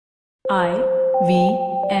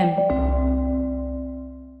IVM.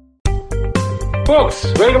 Folks,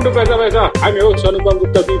 welcome to Paisa Vaisa. I'm your host Anupam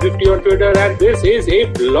Gupta, B50 on Twitter, and this is a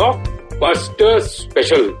blockbuster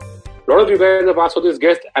special. A lot of you guys have asked for this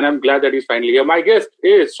guest, and I'm glad that he's finally here. My guest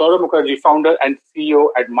is Saurabh Mukherjea, founder and CEO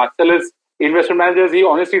at Marcellus Investment Managers. He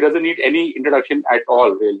honestly doesn't need any introduction at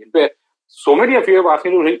all, really. So many of you have asked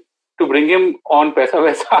me to bring him on Paisa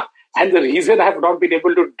Vaisa, and the reason I have not been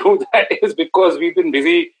able to do that is because we've been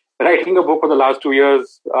busy writing a book for the last 2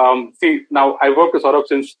 years. Now I worked with Saurabh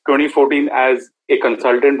since 2014 as a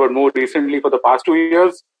consultant, but more recently for the past 2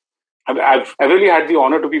 years, I've really had the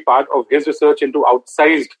honor to be part of his research into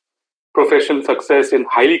outsized professional success in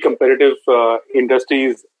highly competitive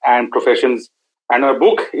industries and professions. And our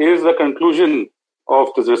book is the conclusion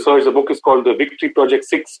of this research. The book is called The Victory Project,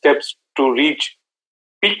 6 Steps to Reach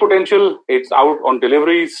Peak Potential. It's out on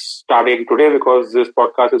deliveries starting today because this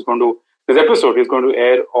episode is going to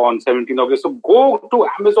air on 17th of August. So go to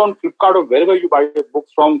Amazon, Flipkart, or wherever you buy your books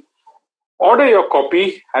from. Order your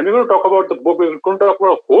copy, and we're going to talk about the book. We're going to talk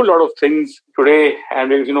about a whole lot of things today,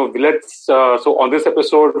 and so on this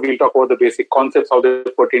episode, we'll talk about the basic concepts, how they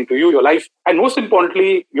pertain to you, your life, and most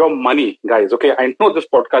importantly, your money, guys. Okay, I know this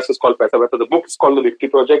podcast is called Paisa Vaisa. The book is called The Victory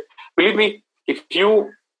Project. Believe me, if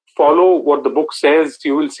you follow what the book says,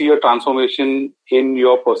 you will see a transformation in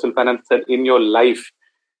your personal finance and in your life.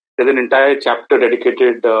 There's an entire chapter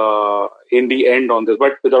dedicated in the end on this.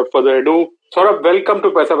 But without further ado, Saurabh, welcome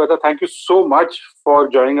to Paisa Vaisa. Thank you so much for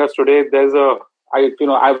joining us today.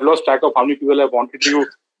 I've lost track of how many people have wanted you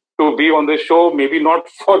to be on this show. Maybe not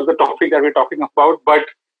for the topic that we're talking about, but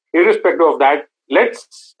irrespective of that, let's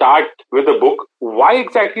start with the book. Why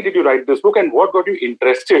exactly did you write this book, and what got you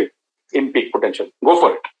interested in peak potential? Go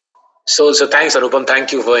for it. So thanks, Anupam.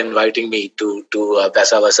 Thank you for inviting me to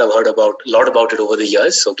Paisa Vaisa. I've heard a lot about it over the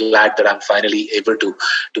years. So glad that I'm finally able to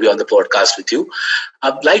be on the podcast with you.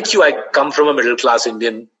 Like you, I come from a middle-class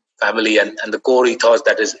Indian family, and the core ethos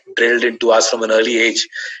that is drilled into us from an early age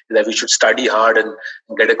is that we should study hard and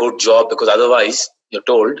get a good job, because otherwise, you're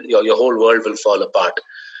told, your whole world will fall apart.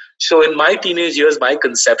 So in my teenage years, my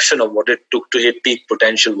conception of what it took to hit peak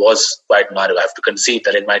potential was quite narrow. I have to concede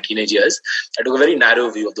that in my teenage years, I took a very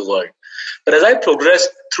narrow view of the world. But as I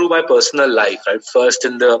progressed through my personal life, right, first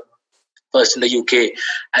in the UK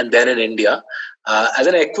and then in India, as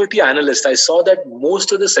an equity analyst, I saw that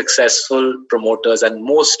most of the successful promoters and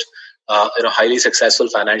most highly successful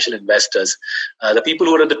financial investors, the people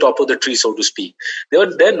who are at the top of the tree, so to speak, they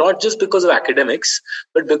were there not just because of academics,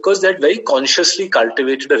 but because they had very consciously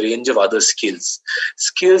cultivated a range of other skills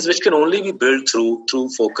which can only be built through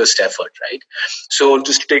focused effort, right? So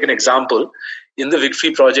just to take an example, in the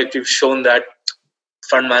Victory Project, we've shown that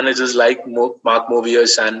fund managers like Mark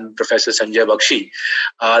Mobius and Professor Sanjay Bakshi,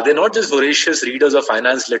 they're not just voracious readers of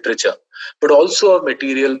finance literature, but also of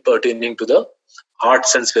material pertaining to the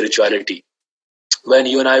arts and spirituality. When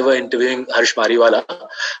you and I were interviewing Harsh Mariwala,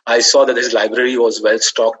 I saw that his library was well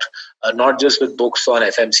stocked, not just with books on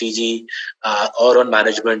FMCG or on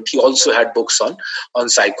management. He also had books on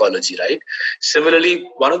psychology, right? Similarly,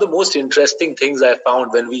 one of the most interesting things I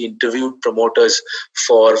found when we interviewed promoters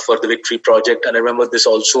for the Victory Project, and I remember this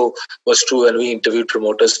also was true when we interviewed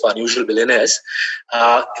promoters for Unusual Billionaires,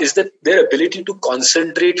 is that their ability to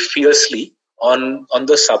concentrate fiercely on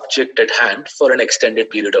the subject at hand for an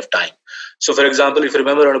extended period of time. So, for example, if you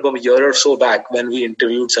remember, Anupam, a year or so back when we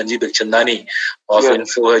interviewed Sanjeev Bikhchandani of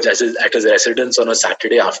InfoEdge at his residence on a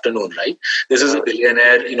Saturday afternoon, right? This is a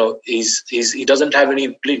billionaire, he doesn't have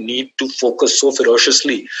any need to focus so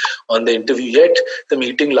ferociously on the interview, yet the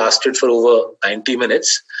meeting lasted for over 90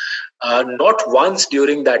 minutes. Not once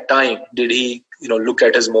during that time did he look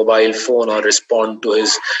at his mobile phone or respond to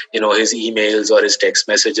his emails or his text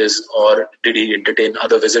messages, or did he entertain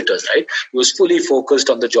other visitors, right? He was fully focused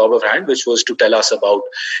on the job of hand, which was to tell us about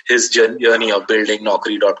his journey of building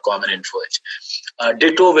Naukri.com and InfoEdge.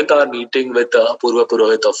 Ditto with our meeting with Apurva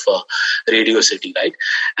Purohit of Radio City, right?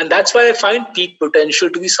 And that's why I find peak potential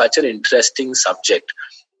to be such an interesting subject.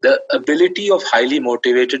 The ability of highly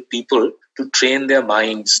motivated people to train their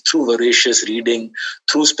minds through voracious reading,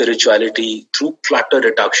 through spirituality, through clutter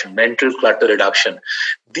reduction, mental clutter reduction.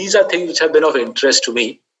 These are things which have been of interest to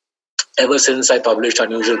me ever since I published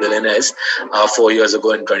Unusual Billionaires 4 years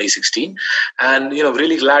ago in 2016. And,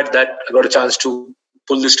 really glad that I got a chance to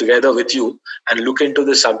pull this together with you and look into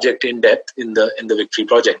the subject in depth in the Victory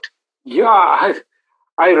Project. Yeah,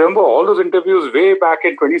 I remember all those interviews way back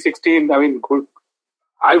in 2016. I mean,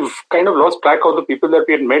 I've kind of lost track of the people that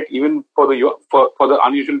we had met, even for the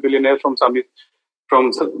Unusual Billionaires from Sandeep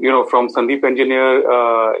Engineer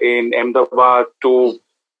in Ahmedabad to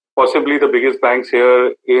possibly the biggest banks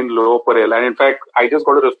here in Lower Parel. And in fact, I just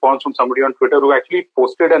got a response from somebody on Twitter who actually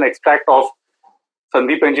posted an extract of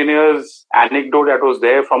Sandeep Engineer's anecdote that was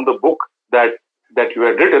there from the book that you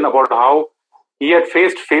had written about how he had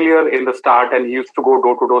faced failure in the start and he used to go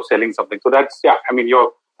door to door selling something. So that's,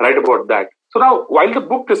 you're right about that. So now, while the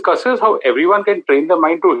book discusses how everyone can train the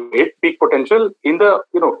mind to hit peak potential in the,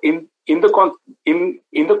 in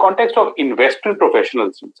the context of investment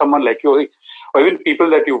professionals, someone like you, or even people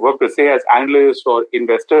that you work with, say as analysts or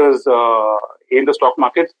investors in the stock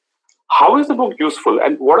markets, how is the book useful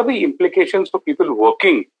and what are the implications for people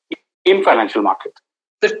working in financial markets?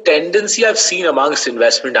 The tendency I've seen amongst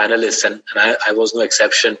investment analysts, and I was no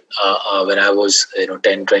exception when I was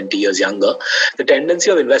 10, 20 years younger, the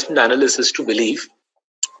tendency of investment analysts is to believe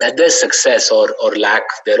that their success or lack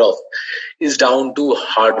thereof is down to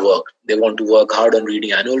hard work. They want to work hard on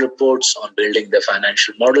reading annual reports, on building their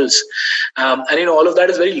financial models. And all of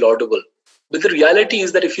that is very laudable. But the reality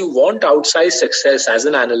is that if you want outsized success as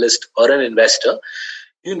an analyst or an investor,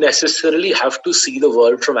 you necessarily have to see the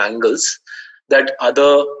world from angles that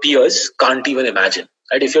other peers can't even imagine.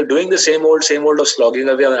 Right? If you're doing the same old of slogging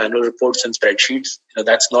away on annual reports and spreadsheets,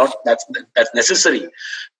 that's necessary.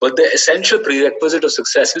 But the essential prerequisite of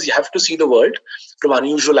success is you have to see the world from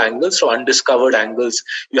unusual angles, from undiscovered angles.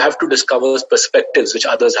 You have to discover perspectives which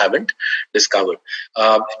others haven't discovered.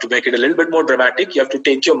 To make it a little bit more dramatic, you have to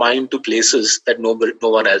take your mind to places that no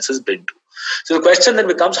one else has been to. So the question then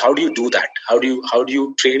becomes, how do you do that? How do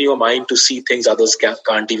you train your mind to see things others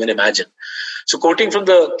can't even imagine? So quoting from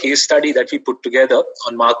the case study that we put together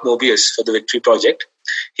on Mark Mobius for the Victory Project,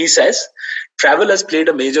 he says, travel has played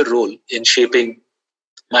a major role in shaping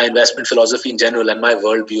my investment philosophy in general and my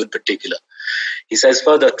worldview in particular. He says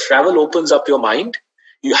further, travel opens up your mind.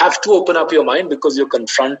 You have to open up your mind because you're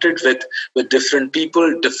confronted with different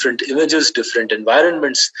people, different images, different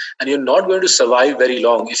environments, and you're not going to survive very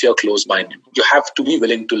long if you're closed-minded. You have to be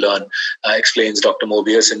willing to learn, explains Dr.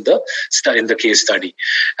 Mobius in the case study.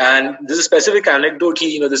 And there's a specific anecdote.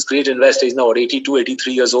 This great investor, he's now 82,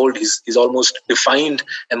 83 years old. He's almost defined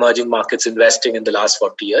emerging markets investing in the last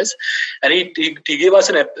 40 years. And he gave us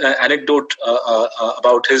an anecdote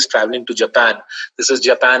about his traveling to Japan. This is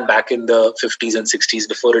Japan back in the 50s and 60s.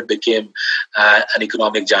 Before it became an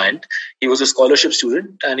economic giant. He was a scholarship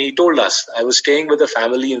student and he told us, I was staying with a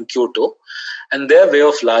family in Kyoto and their way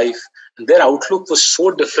of life and their outlook was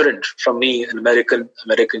so different from me, an American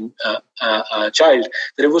child,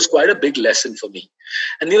 that it was quite a big lesson for me.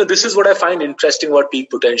 And this is what I find interesting about peak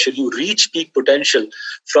potential. You reach peak potential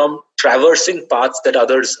from traversing paths that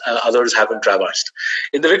others haven't traversed.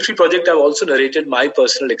 In the Victory Project, I've also narrated my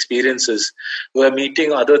personal experiences where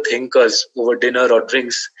meeting other thinkers over dinner or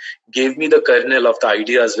drinks gave me the kernel of the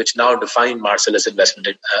ideas which now define Marcellus Investment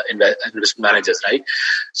Managers. Right.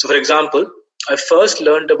 So, for example, I first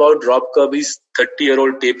learned about Rob Kirby's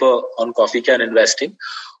 30-year-old paper on coffee can investing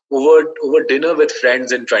over dinner with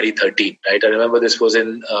friends in 2013, right? I remember this was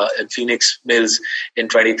in Phoenix Mills in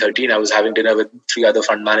 2013. I was having dinner with 3 other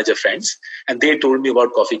fund manager friends, and they told me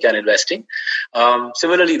about coffee can investing.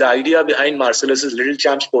 Similarly, the idea behind Marcellus's Little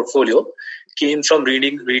Champs portfolio came from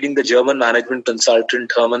reading the German management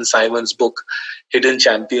consultant Hermann Simon's book, Hidden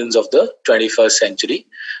Champions of the 21st Century,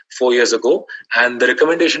 4 years ago. And the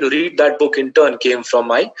recommendation to read that book in turn came from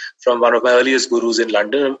one of my earliest gurus in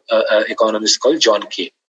London, an economist called John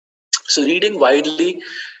Kay. So reading widely,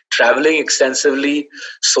 traveling extensively,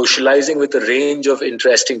 socializing with a range of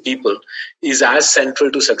interesting people is as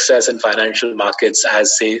central to success in financial markets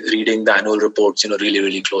as, say, reading the annual reports, really,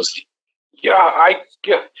 really closely.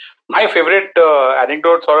 My favorite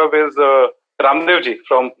anecdote, Saurabh, is Ramdevji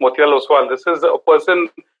from Motilal Oswal. This is a person,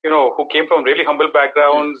 who came from really humble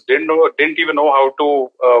backgrounds, didn't even know how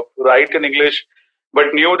to write in English,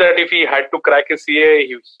 but knew that if he had to crack his CA,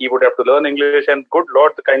 he would have to learn English. And good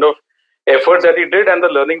Lord, the kind of efforts that he did and the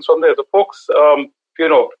learnings from there. So folks,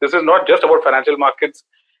 this is not just about financial markets.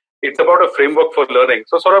 It's about a framework for learning.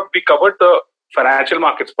 So sort of we covered the financial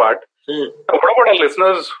markets part. What about our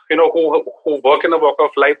listeners, who work in a walk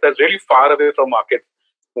of life that's really far away from markets?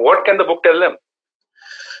 What can the book tell them?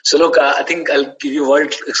 So look, I think I'll give you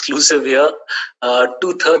world exclusive here.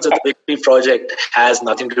 2/3 of the Victory Project has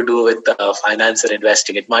nothing to do with finance and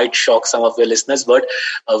investing. It might shock some of your listeners, but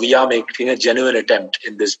we are making a genuine attempt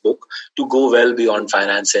in this book to go well beyond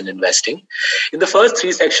finance and investing. In the first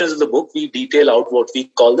 3 sections of the book, we detail out what we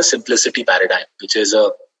call the simplicity paradigm, which is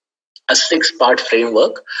a 6-part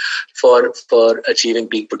framework for achieving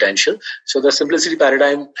peak potential. So the simplicity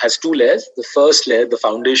paradigm has 2 layers. The first layer, the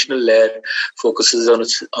foundational layer, focuses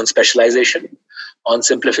on specialization, on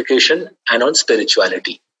simplification, and on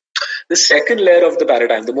spirituality. The second layer of the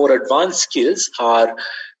paradigm, the more advanced skills, are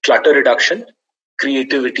clutter reduction,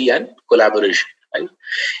 creativity, and collaboration. Right?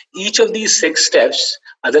 Each of these 6 steps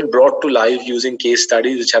are then brought to life using case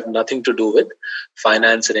studies which have nothing to do with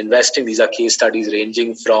finance and investing. These are case studies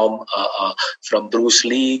ranging from Bruce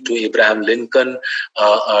Lee to Abraham Lincoln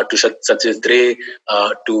to Satyajit Ray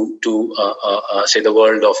to say the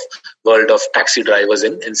world of taxi drivers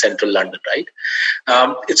in central London. Right?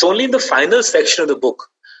 It's only in the final section of the book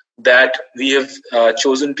that we have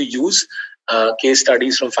chosen to use case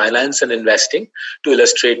studies from finance and investing to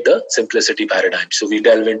illustrate the simplicity paradigm. So we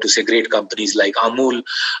delve into, say, great companies like Amul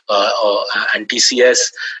and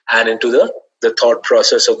TCS, and into the thought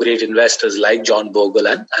process of great investors like John Bogle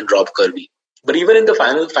and Rob Kirby. But even in the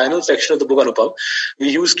final section of the book, Anupam, we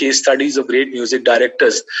use case studies of great music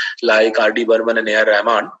directors like R.D. Burman and A.R.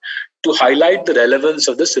 Rahman to highlight the relevance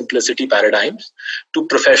of the simplicity paradigms to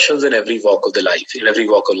professionals in every walk of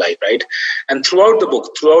life, right? And throughout the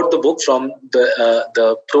book, from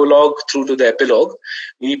the prologue through to the epilogue,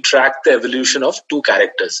 we track the evolution of 2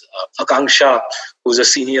 characters: Akanksha, who's a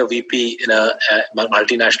senior VP in a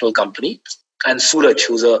multinational company, and Suraj,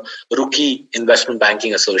 who's a rookie investment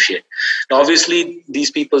banking associate. Now, obviously,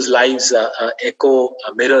 these people's lives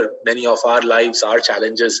mirror many of our lives, our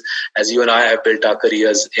challenges, as you and I have built our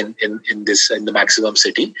careers in the maximum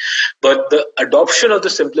city. But the adoption of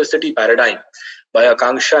the simplicity paradigm by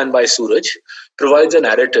Akanksha and by Suraj provides a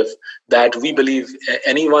narrative that we believe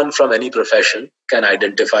anyone from any profession can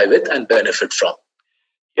identify with and benefit from.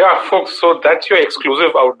 Yeah, folks, so that's your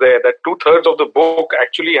exclusive out there, that 2/3 of the book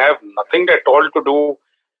actually have nothing at all to do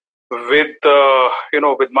with,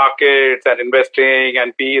 with markets and investing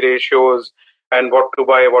and PE ratios and what to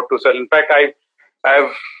buy, what to sell. In fact,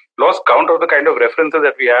 I've lost count of the kind of references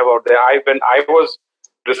that we have out there. When I was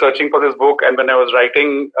researching for this book and when I was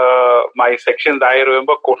writing my sections, I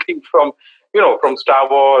remember quoting from Star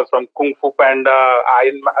Wars, from Kung Fu Panda.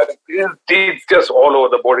 It's just all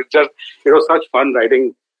over the board. It's just, such fun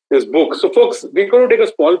writing this book. So, folks, we're going to take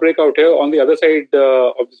a small break out here. On the other side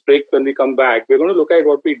of this break, when we come back, we're going to look at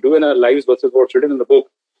what we do in our lives versus what's written in the book.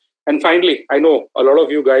 And finally, I know a lot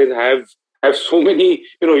of you guys have so many,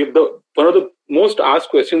 one of the most asked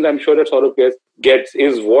questions I'm sure that Saurabh gets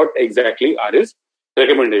is what exactly are his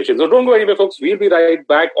recommendations. So don't go anywhere, folks. We'll be right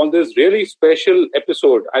back on this really special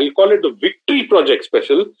episode. I'll call it the Victory Project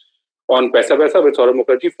Special on Paisa Vaisa with Saurabh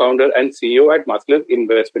Mukherjea, founder and CEO at Marcellus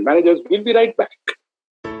Investment Managers. We'll be right back.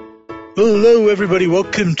 Hello, everybody.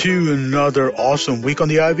 Welcome to another awesome week on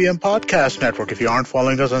the IVM Podcast Network. If you aren't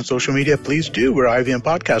following us on social media, please do. We're IVM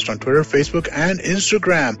Podcast on Twitter, Facebook, and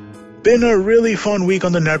Instagram. Been a really fun week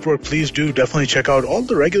on the network. Please do definitely check out all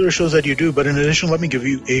the regular shows that you do. But in addition, let me give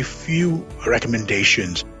you a few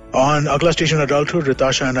recommendations. On Agla Station Adulthood,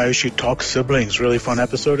 Ritasha and Ayushi talk siblings. Really fun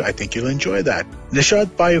episode. I think you'll enjoy that.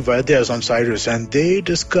 Nishad Pai Vaidya is on Cyrus, and they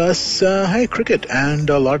discuss cricket and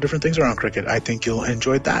a lot of different things around cricket. I think you'll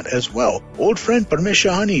enjoy that as well. Old friend Parmesh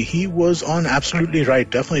Shahani, he was on Absolutely Right.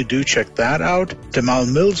 Definitely do check that out.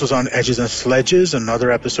 Tamal Mills was on Edges and Sledges,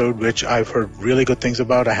 another episode which I've heard really good things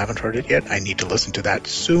about. I haven't heard it yet. I need to listen to that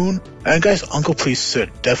soon. And guys, Uncle Please Sit.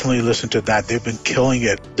 Definitely listen to that. They've been killing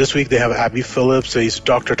it. This week they have Abby Phillips. He's a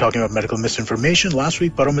doctor talking about medical misinformation. Last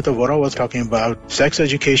week, Paramita Vora was talking about sex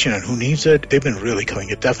education and who needs it. They've been really killing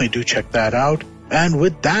it. Definitely do check that out. And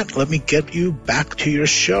with that, let me get you back to your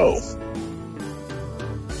show.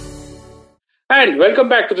 And welcome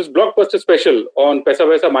back to this blockbuster special on Paisa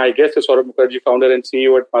Vaisa. My guest is Saurabh Mukherjea, founder and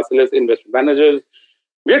CEO at Marcellus Investment Managers.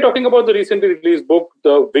 We are talking about the recently released book,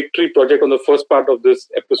 The Victory Project. On the first part of this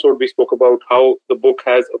episode, we spoke about how the book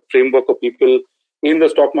has a framework of people in the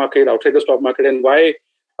stock market, outside the stock market, and why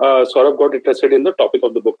Saurabh got interested in the topic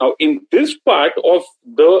of the book. Now, in this part of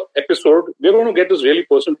the episode, we're going to get this really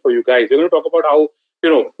personal for you guys. We're going to talk about how,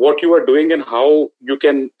 what you are doing and how you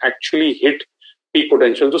can actually hit peak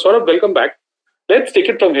potential. So, Saurabh, welcome back. Let's take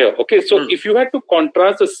it from here. Okay, so if you had to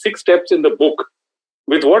contrast the 6 steps in the book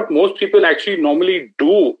with what most people actually normally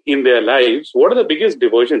do in their lives, what are the biggest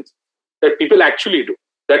diversions that people actually do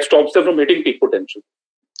that stops them from hitting peak potential?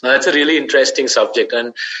 That's a really interesting subject.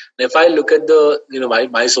 And if I look at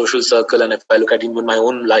my social circle, and if I look at even my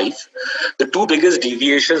own life, the 2 biggest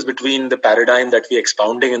deviations between the paradigm that we're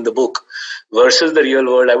expounding in the book versus the real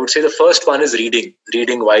world, I would say the first one is reading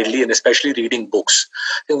widely, and especially reading books.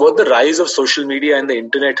 I think what the rise of social media and the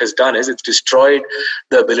internet has done is it's destroyed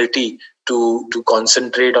the ability to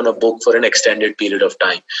concentrate on a book for an extended period of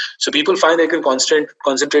time. So people find they can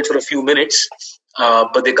concentrate for a few minutes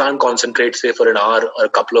but they can't concentrate, say, for an hour or a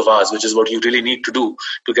couple of hours, which is what you really need to do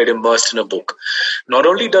to get immersed in a book. Not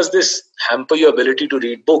only does this hamper your ability to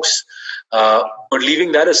read books, but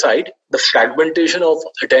leaving that aside, the fragmentation of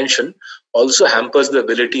attention also hampers the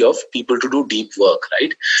ability of people to do deep work,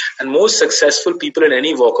 right? And most successful people in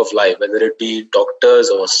any walk of life, whether it be doctors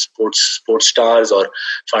or sports stars or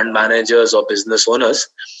fund managers or business owners,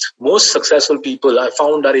 most successful people I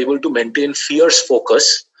found are able to maintain fierce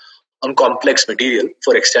focus on complex material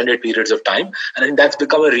for extended periods of time. And I think that's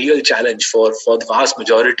become a real challenge for the vast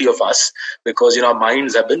majority of us, because our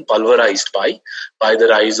minds have been pulverized by the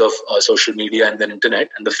rise of social media and then internet,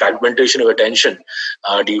 and the fragmentation of attention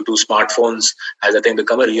due to smartphones has, I think,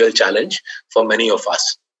 become a real challenge for many of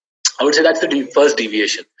us. I would say that's the first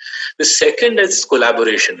deviation. The second is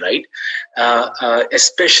collaboration, right?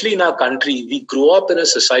 Especially in our country, we grow up in a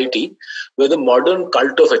society where the modern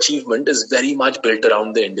cult of achievement is very much built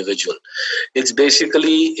around the individual. It's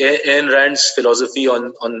basically Ayn Rand's philosophy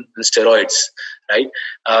on steroids, right?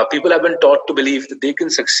 People have been taught to believe that they can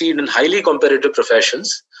succeed in highly competitive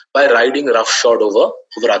professions by riding roughshod over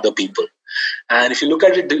other people. And if you look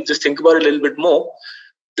at it, just think about it a little bit more.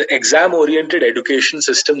 The exam-oriented education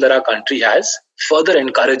system that our country has further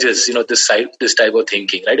encourages, this type of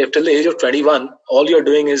thinking, right? If till the age of 21, all you're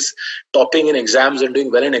doing is topping in exams and doing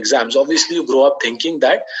well in exams, obviously you grow up thinking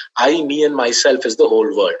that I, me, and myself is the whole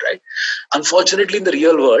world, right? Unfortunately, in the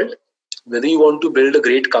real world, whether you want to build a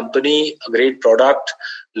great company, a great product,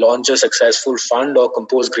 launch a successful fund, or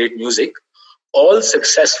compose great music, all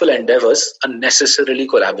successful endeavors are necessarily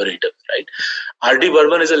collaborative, right? R.D.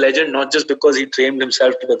 Burman is a legend not just because he trained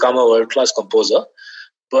himself to become a world-class composer,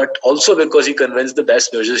 but also because he convinced the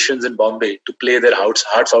best musicians in Bombay to play their hearts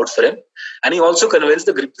out for him. And he also convinced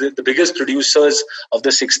the biggest producers of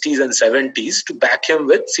the 60s and 70s to back him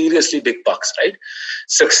with seriously big bucks, right?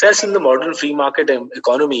 Success in the modern free market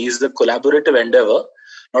economy is the collaborative endeavor,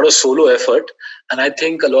 not a solo effort. And I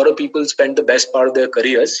think a lot of people spend the best part of their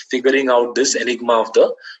careers figuring out this enigma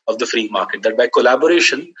of the free market, that by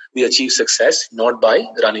collaboration, we achieve success, not by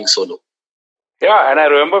running solo. Yeah, and I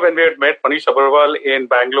remember when we had met Manish Agarwal in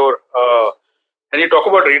Bangalore, and you talk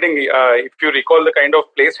about reading, if you recall the kind of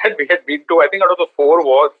place that we had been to, I think out of the four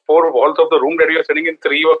walls of the room that we were sitting in,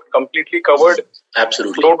 3 were completely covered,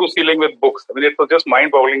 absolutely, floor to ceiling with books. I mean, it was just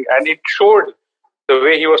mind-boggling, and it showed the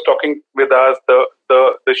way he was talking with us,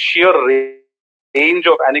 the sheer range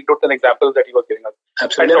of anecdotes and examples that he was giving us.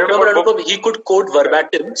 Absolutely. I remember Anupam, he could quote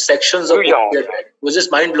verbatim sections of books. It was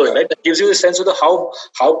just mind-blowing, right? That gives you a sense of how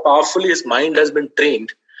powerfully his mind has been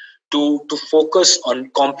trained to focus on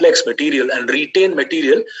complex material and retain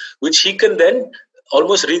material, which he can then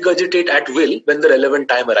almost regurgitate at will when the relevant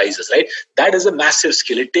time arises, right? That is a massive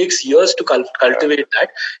skill. It takes years to cultivate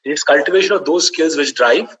that. It's cultivation of those skills which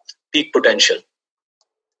drive peak potential.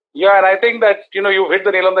 Yeah, and I think that, you've hit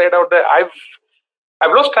the nail on the head out there.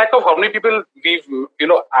 I've lost track of how many people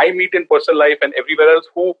I meet in personal life and everywhere else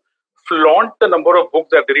who flaunt the number of books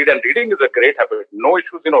that they read. And reading is a great habit. No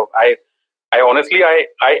issues. I honestly,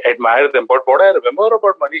 I admire them. But what I remember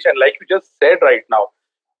about Manish, and like you just said right now,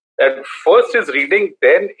 that first is reading,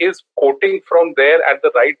 then is quoting from there at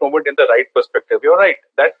the right moment in the right perspective. You're right.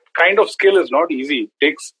 That kind of skill is not easy. It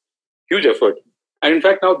takes huge effort. And in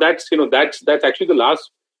fact, now that's actually the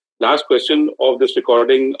last question of this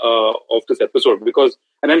recording of this episode, because,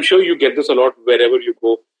 and I'm sure you get this a lot wherever you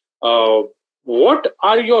go. What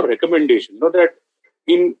are your recommendations? That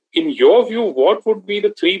in your view, what would be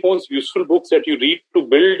the 3 most useful books that you read to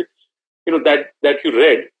build, that you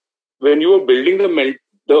read when you were building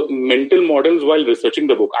the mental models while researching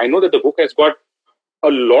the book? I know that the book has got a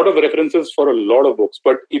lot of references for a lot of books,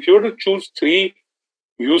 but if you were to choose 3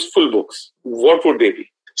 useful books, what would they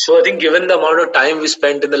be? So I think given the amount of time we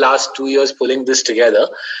spent in the last 2 years pulling this together,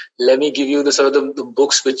 let me give you the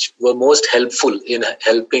books which were most helpful in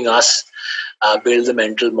helping us build the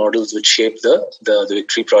mental models which shape the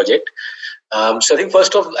Victory Project. So I think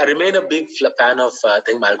first off, I remain a big fan of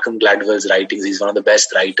Malcolm Gladwell's writings. He's one of the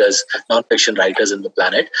best writers, non-fiction writers in the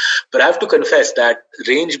planet. But I have to confess that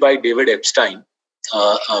Range by David Epstein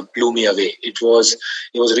blew me away. It was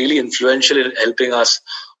really influential in helping us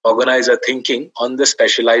organize our thinking on the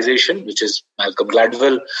specialization, which is Malcolm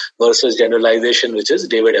Gladwell, versus generalization, which is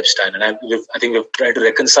David Epstein. And I think we've tried to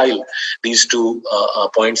reconcile these two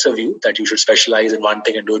points of view, that you should specialize in one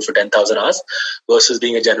thing and do it for 10,000 hours versus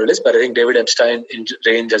being a generalist. But I think David Epstein in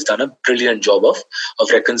Range has done a brilliant job of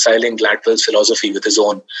reconciling Gladwell's philosophy with his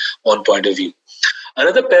own point of view.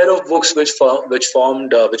 Another pair of books which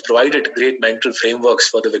provided great mental frameworks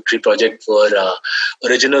for the Victory Project were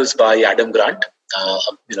originals by Adam Grant.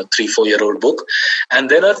 3-4-year-old book, and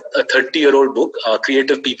then a 30-year-old book,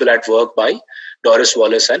 Creative People at Work by Doris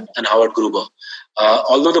Wallace and Howard Gruber.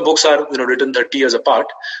 Although the books are written 30 years apart,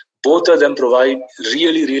 both of them provide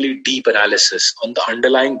really, really deep analysis on the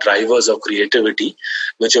underlying drivers of creativity,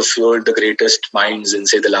 which have fueled the greatest minds in,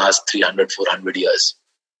 say, the last 300, 400 years.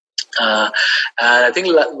 And I think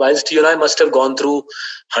whilst you and I must have gone through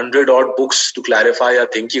 100-odd books to clarify our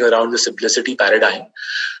thinking around the simplicity paradigm,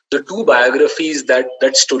 the two biographies that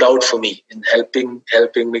stood out for me in helping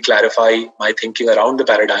me clarify my thinking around the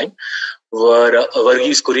paradigm were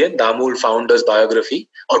Varghese Kurian, the Amul founder's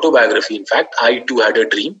autobiography. In fact, I Too Had a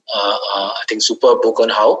Dream. I think superb book on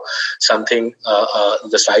how something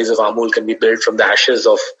the size of Amul can be built from the ashes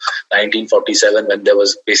of 1947, when there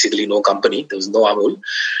was basically no company, there was no Amul,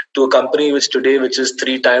 to a company which is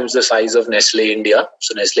 3 times the size of Nestle India.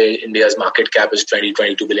 So Nestle India's market cap is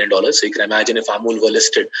 $22 billion. So you can imagine if Amul were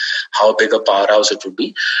listed, how big a powerhouse it would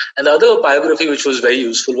be. And the other biography which was very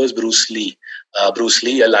useful was Bruce Lee. Bruce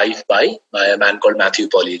Lee, A Life by a man called Matthew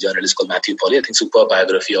Polly, a journalist called Matthew Polly. I think superb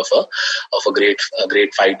biography of a great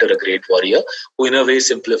fighter, a great warrior, who in a way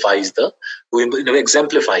exemplifies the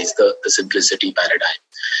simplicity paradigm.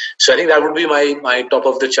 So I think that would be my top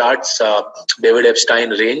of the charts. David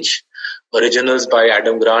Epstein, Range, originals by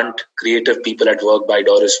Adam Grant, Creative People at Work by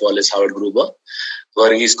Doris Wallace, Howard Gruber,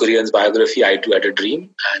 Varghese Kurian's biography, I Too Had a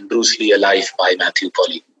Dream, and Bruce Lee, A Life by Matthew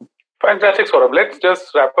Polly. Fantastic, Saurabh. Let's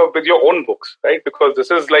just wrap up with your own books, right? Because this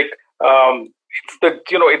is like it's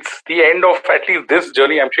the end of at least this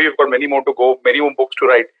journey. I'm sure you've got many more to go, many more books to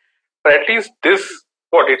write. But at least it's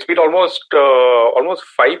been almost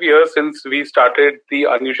 5 years since we started the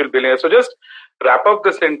Unusual Billionaire. So just wrap up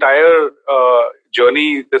this entire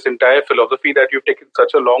journey, this entire philosophy that you've taken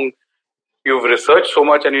such a long. You've researched so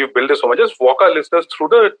much and you've built this so much. Just walk our listeners through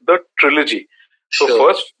the trilogy. So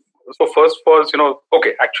sure. First was,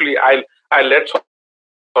 okay, actually, I'll let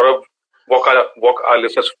Saurabh walk our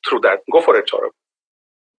listeners through that. Go for it, Saurabh.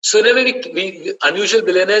 So in a way, we Unusual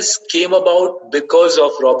Billionaires came about because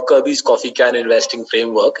of Rob Kirby's coffee can investing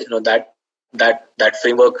framework. That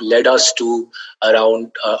framework led us to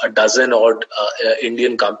around a dozen odd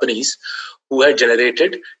Indian companies who had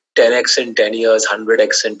generated 10x in 10 years,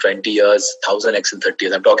 100x in 20 years, 1000x in 30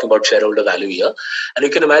 years. I'm talking about shareholder value here. And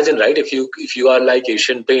you can imagine, right, if you are like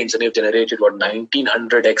Asian Paints and you've generated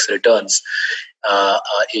 1900x returns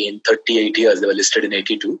in 38 years, they were listed in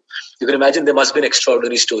 82. You can imagine there must be an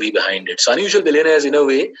extraordinary story behind it. So Unusual Billionaires, in a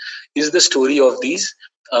way, is the story of these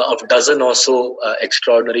of dozen or so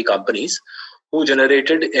extraordinary companies who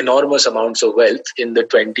generated enormous amounts of wealth in the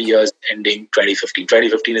 20 years ending 2015.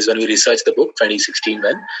 2015 is when we researched the book. 2016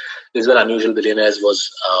 when Unusual Billionaires was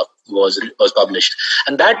published.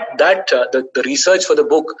 And the research for the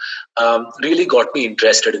book really got me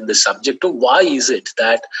interested in this subject of why is it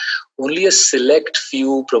that only a select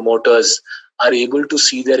few promoters are able to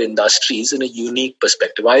see their industries in a unique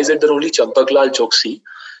perspective. Why is it that only Champaklal Choksi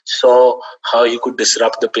saw how he could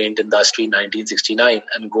disrupt the paint industry in 1969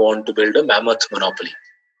 and go on to build a mammoth monopoly?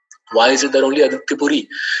 Why is it that only Aditya Puri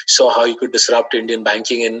saw how he could disrupt Indian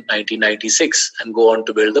banking in 1996 and go on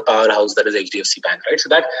to build the powerhouse that is HDFC Bank, right? So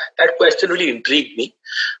that question really intrigued me.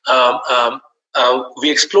 We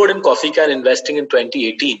explored in Coffee Can Investing in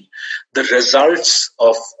 2018 the results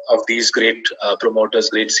of these great promoters,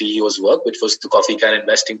 great CEOs' work, which was the Coffee Can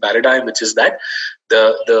Investing paradigm, which is that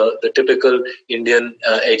the typical Indian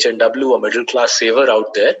H&W or middle class saver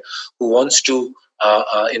out there who wants to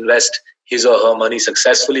invest his or her money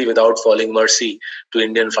successfully without falling mercy to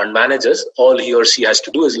Indian fund managers, all he or she has to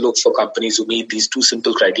do is look for companies who meet these two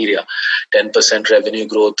simple criteria: 10% revenue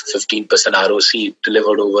growth, 15% ROC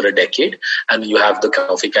delivered over a decade, and you have the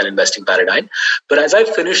Coffee Can Investing paradigm. But as I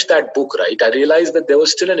finished that book, right, I realized that there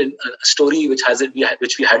was still a story which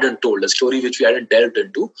we hadn't told, a story which we hadn't delved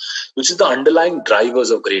into, which is the underlying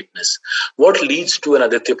drivers of greatness. What leads to an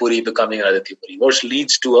Aditya Puri becoming an Aditya Puri? What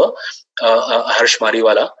leads to a Harsh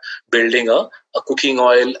Mariwala building a cooking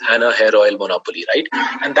oil and a hair oil monopoly, right?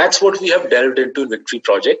 And that's what we have delved into in Victory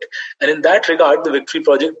Project. And in that regard, the Victory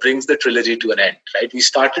Project brings the trilogy to an end, right? We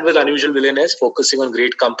started with Unusual Billionaires, focusing on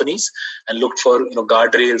great companies and looked for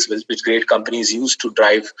guardrails which great companies use to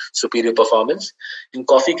drive superior performance. In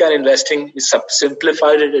Coffee Can Investing, we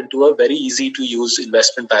simplified it into a very easy to use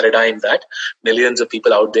investment paradigm that millions of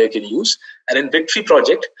people out there can use. And in Victory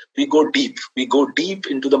Project, we go deep. We go deep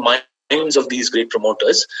into the minds of these great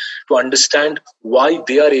promoters to understand why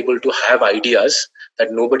they are able to have ideas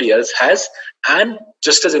that nobody else has, and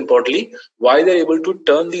just as importantly, why they're able to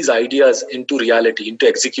turn these ideas into reality, into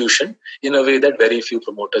execution in a way that very few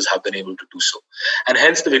promoters have been able to do so. And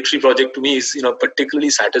hence the Victory Project to me is, particularly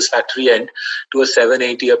satisfactory end to a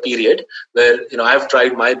 7-8 year period where, I've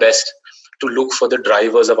tried my best to look for the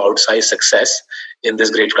drivers of outsized success in this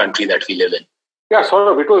great country that we live in. Yeah,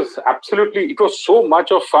 Saurabh, it was so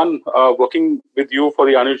much of fun working with you for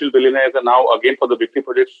the Unusual Billionaires and now again for the Victory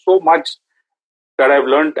Project. So much that I've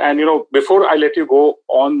learned. And, before I let you go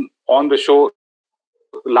on the show,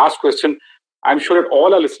 last question, I'm sure that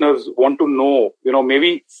all our listeners want to know,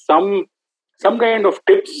 maybe some kind of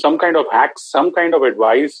tips, some kind of hacks, some kind of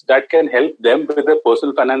advice that can help them with their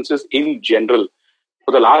personal finances in general.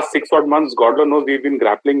 For the last 6 odd months, God knows we've been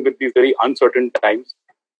grappling with these very uncertain times.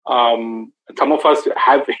 Some of us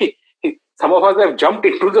have jumped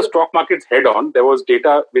into the stock markets head on. There was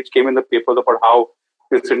data which came in the papers about how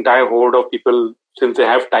this entire horde of people, since they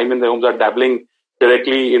have time in their homes, are dabbling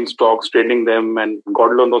directly in stocks, trading them, and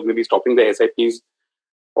God knows maybe stopping the SIPs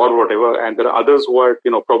or whatever. And there are others who are,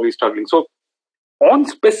 probably struggling. So,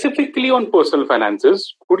 specifically on personal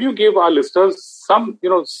finances, could you give our listeners some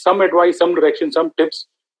advice, some direction, some tips,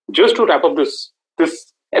 just to wrap up this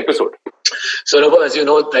episode? So, as you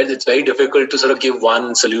know, right, it's very difficult to sort of give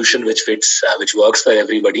one solution which fits, which works for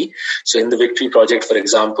everybody. So, in the Victory Project, for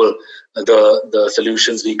example, the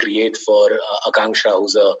solutions we create for Akanksha,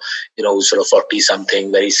 who's who's sort of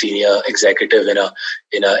 40-something, very senior executive in a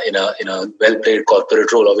well-played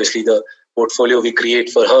corporate role. Obviously, the portfolio we create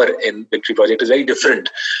for her in Victory Project is very different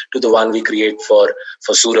to the one we create for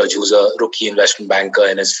Suraj, who's a rookie investment banker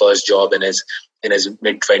in his first job in his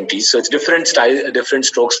mid-20s. So it's different style, different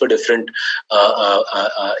strokes for different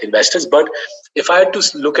investors. But if I had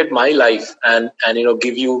to look at my life and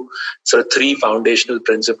give you sort of 3 foundational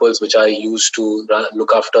principles which I use to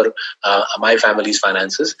look after my family's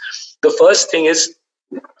finances, the first thing is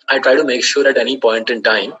I try to make sure at any point in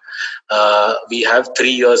time we have 3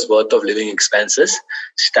 years worth of living expenses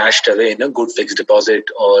stashed away in a good fixed deposit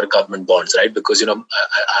or government bonds, right? Because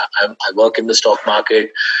I work in the stock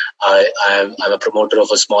market. I'm a promoter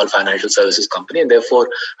of a small financial services company, and therefore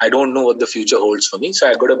I don't know what the future holds for me. So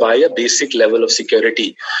I got to buy a basic level of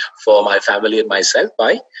security for my family and myself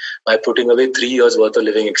by putting away 3 years worth of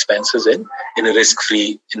living expenses in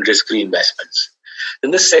risk-free investments.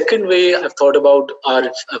 Then the second way I've thought about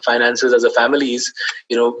our finances as a family is,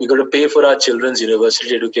 we got to pay for our children's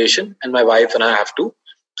university education, and my wife and I have to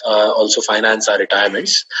also finance our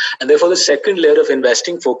retirements. And therefore, the second layer of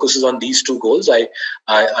investing focuses on these 2 goals. I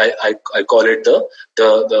call it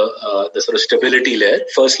the sort of stability layer.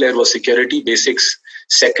 First layer was security, basics.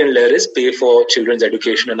 Second layer is pay for children's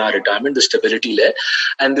education and our retirement, the stability layer.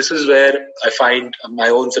 And this is where I find my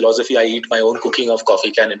own philosophy. I eat my own cooking of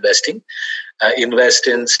coffee can investing. Invest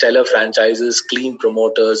in stellar franchises, clean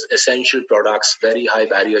promoters, essential products, very high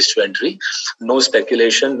barriers to entry, no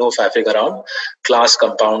speculation, no faffing around, class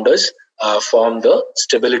compounders form the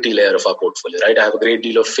stability layer of our portfolio, right? I have a great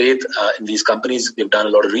deal of faith in these companies. We've done a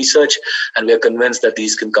lot of research and we're convinced that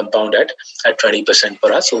these can compound at 20%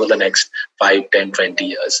 per us over the next 5, 10, 20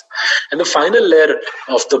 years. And the final layer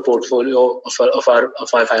of the portfolio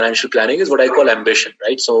of our financial planning is what I call ambition,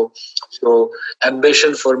 right? So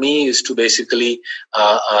ambition for me is to basically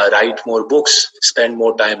write more books, spend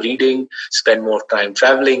more time reading, spend more time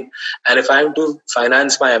traveling. And if I am to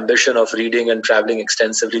finance my ambition of reading and traveling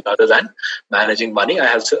extensively rather than managing money, I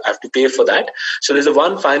have to pay for that. So there's a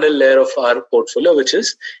one final layer of our portfolio, which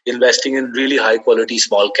is investing in really high quality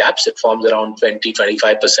small caps. It forms around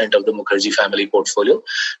 20-25% of the Mukherjea family portfolio.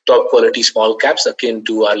 Top quality small caps akin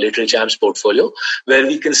to our Little Champs portfolio, where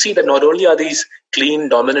we can see that not only are these clean,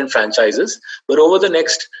 dominant franchises, but over the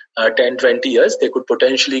next 10, 20 years, they could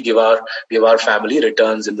potentially give our family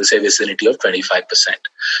returns in the say vicinity of 25%.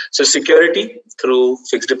 So security through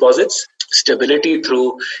fixed deposits, stability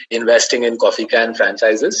through investing in coffee can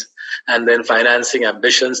franchises, and then financing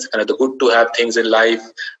ambitions, kind of the good to have things in life,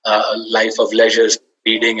 life of leisures,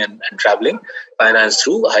 reading and traveling, financed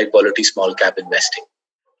through high quality small cap investing.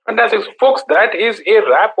 Fantastic. Folks, that is a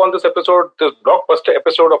wrap on this episode, this blockbuster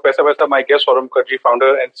episode of Paisa Vaisa. My guest, Saurabh Mukherjea,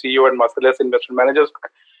 founder and CEO at Marcellus Investment Managers.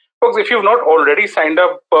 Folks, if you've not already signed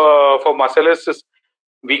up for Marcellus'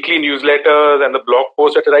 weekly newsletters and the blog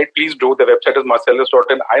posts that I write, please do. The website is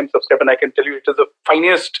marcellus.in. I am subscribed and I can tell you it is the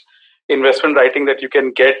finest investment writing that you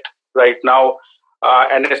can get right now.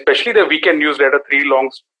 And especially the weekend newsletter, 3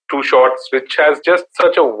 longs, 2 shorts, which has just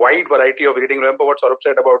such a wide variety of reading. Remember what Saurabh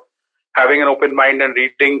said about having an open mind and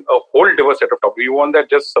reading a whole diverse set of topics. You want that,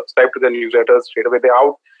 just subscribe to the newsletters straight away. They're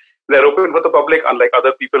out They're open for the public, unlike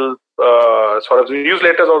other people. Sort of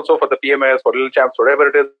newsletters also for the PMS, for Little Champs, whatever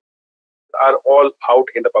it is, are all out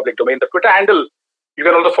in the public domain. The Twitter handle, you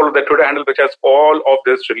can also follow the Twitter handle, which has all of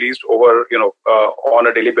this released over, on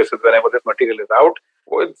a daily basis whenever this material is out.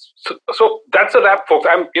 So that's a wrap, folks.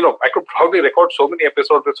 I could probably record so many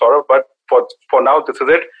episodes with Saurabh, but for now, this is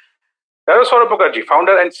it. That was Saurabh Mukherjea,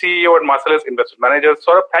 founder and CEO at Marcellus Investment Managers.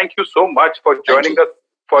 Saurabh, thank you so much for joining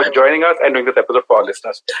us and doing this episode for our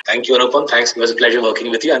listeners. Thank you, Anupam. Thanks. It was a pleasure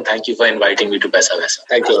working with you, and thank you for inviting me to Paisa Vaisa.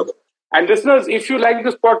 Thank you, Anupam. And listeners, if you like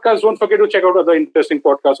this podcast, don't forget to check out other interesting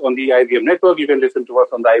podcasts on the IVM network. You can listen to us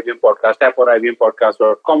on the IVM Podcast app or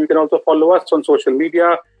ivmpodcast.com. You can also follow us on social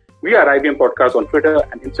media. We are IVM Podcast on Twitter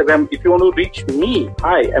and Instagram. If you want to reach me,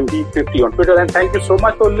 I am B50 on Twitter. And thank you so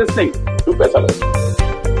much for listening to Paisa Vaisa.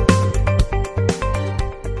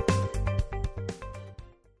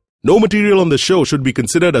 No material on the show should be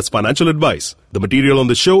considered as financial advice. The material on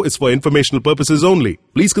the show is for informational purposes only.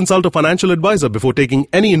 Please consult a financial advisor before taking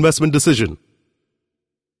any investment decision.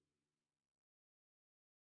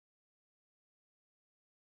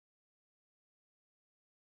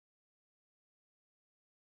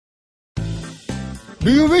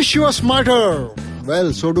 Do you wish you were smarter?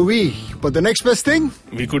 Well, so do we. But the next best thing?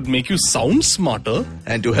 We could make you sound smarter.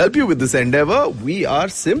 And to help you with this endeavor, we are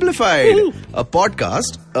Simplified, a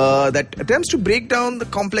podcast that attempts to break down the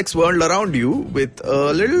complex world around you with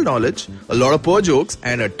a little knowledge, a lot of poor jokes,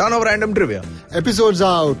 and a ton of random trivia. Episodes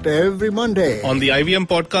out every Monday. On the IVM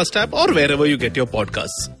Podcast app or wherever you get your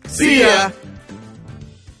podcasts. See ya!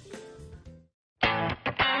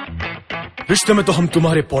 रिश्ते में तो हम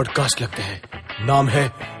तुम्हारे podcast लगते हैं. नाम है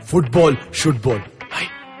football शुटबॉल.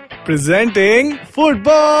 Presenting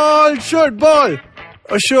Football Should Ball,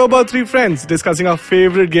 a show about three friends discussing our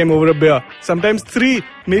favorite game over a beer. Sometimes 3,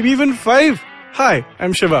 maybe even 5. Hi,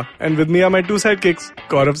 I'm Shiva, and with me are my two sidekicks,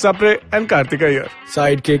 Gaurav Sapre and Karthik Iyer.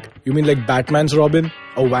 Sidekick? You mean like Batman's Robin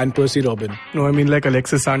or Van Persie Robin? No, I mean like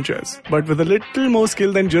Alexis Sanchez, but with a little more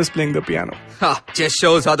skill than just playing the piano. Just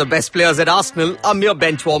shows how the best players at Arsenal are mere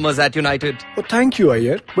bench warmers at United. Oh, thank you,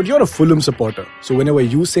 Iyer. But you're a Fulham supporter, so whenever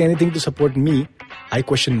you say anything to support me, I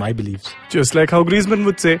question my beliefs. Just like how Griezmann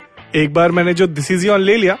would say, एक बार मैंने जो decision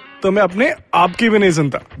ले लिया, तो मैं अपने आप की भी नहीं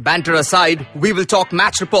सुनता. Banter aside, we will talk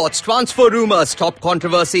match reports, transfer rumors, top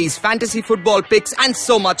controversies, fantasy football picks, and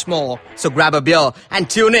so much more. So grab a beer and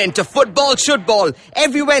tune in to Football Should Ball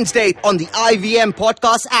every Wednesday on the IVM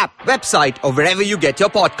Podcast app, website, or wherever you get your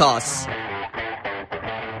podcasts.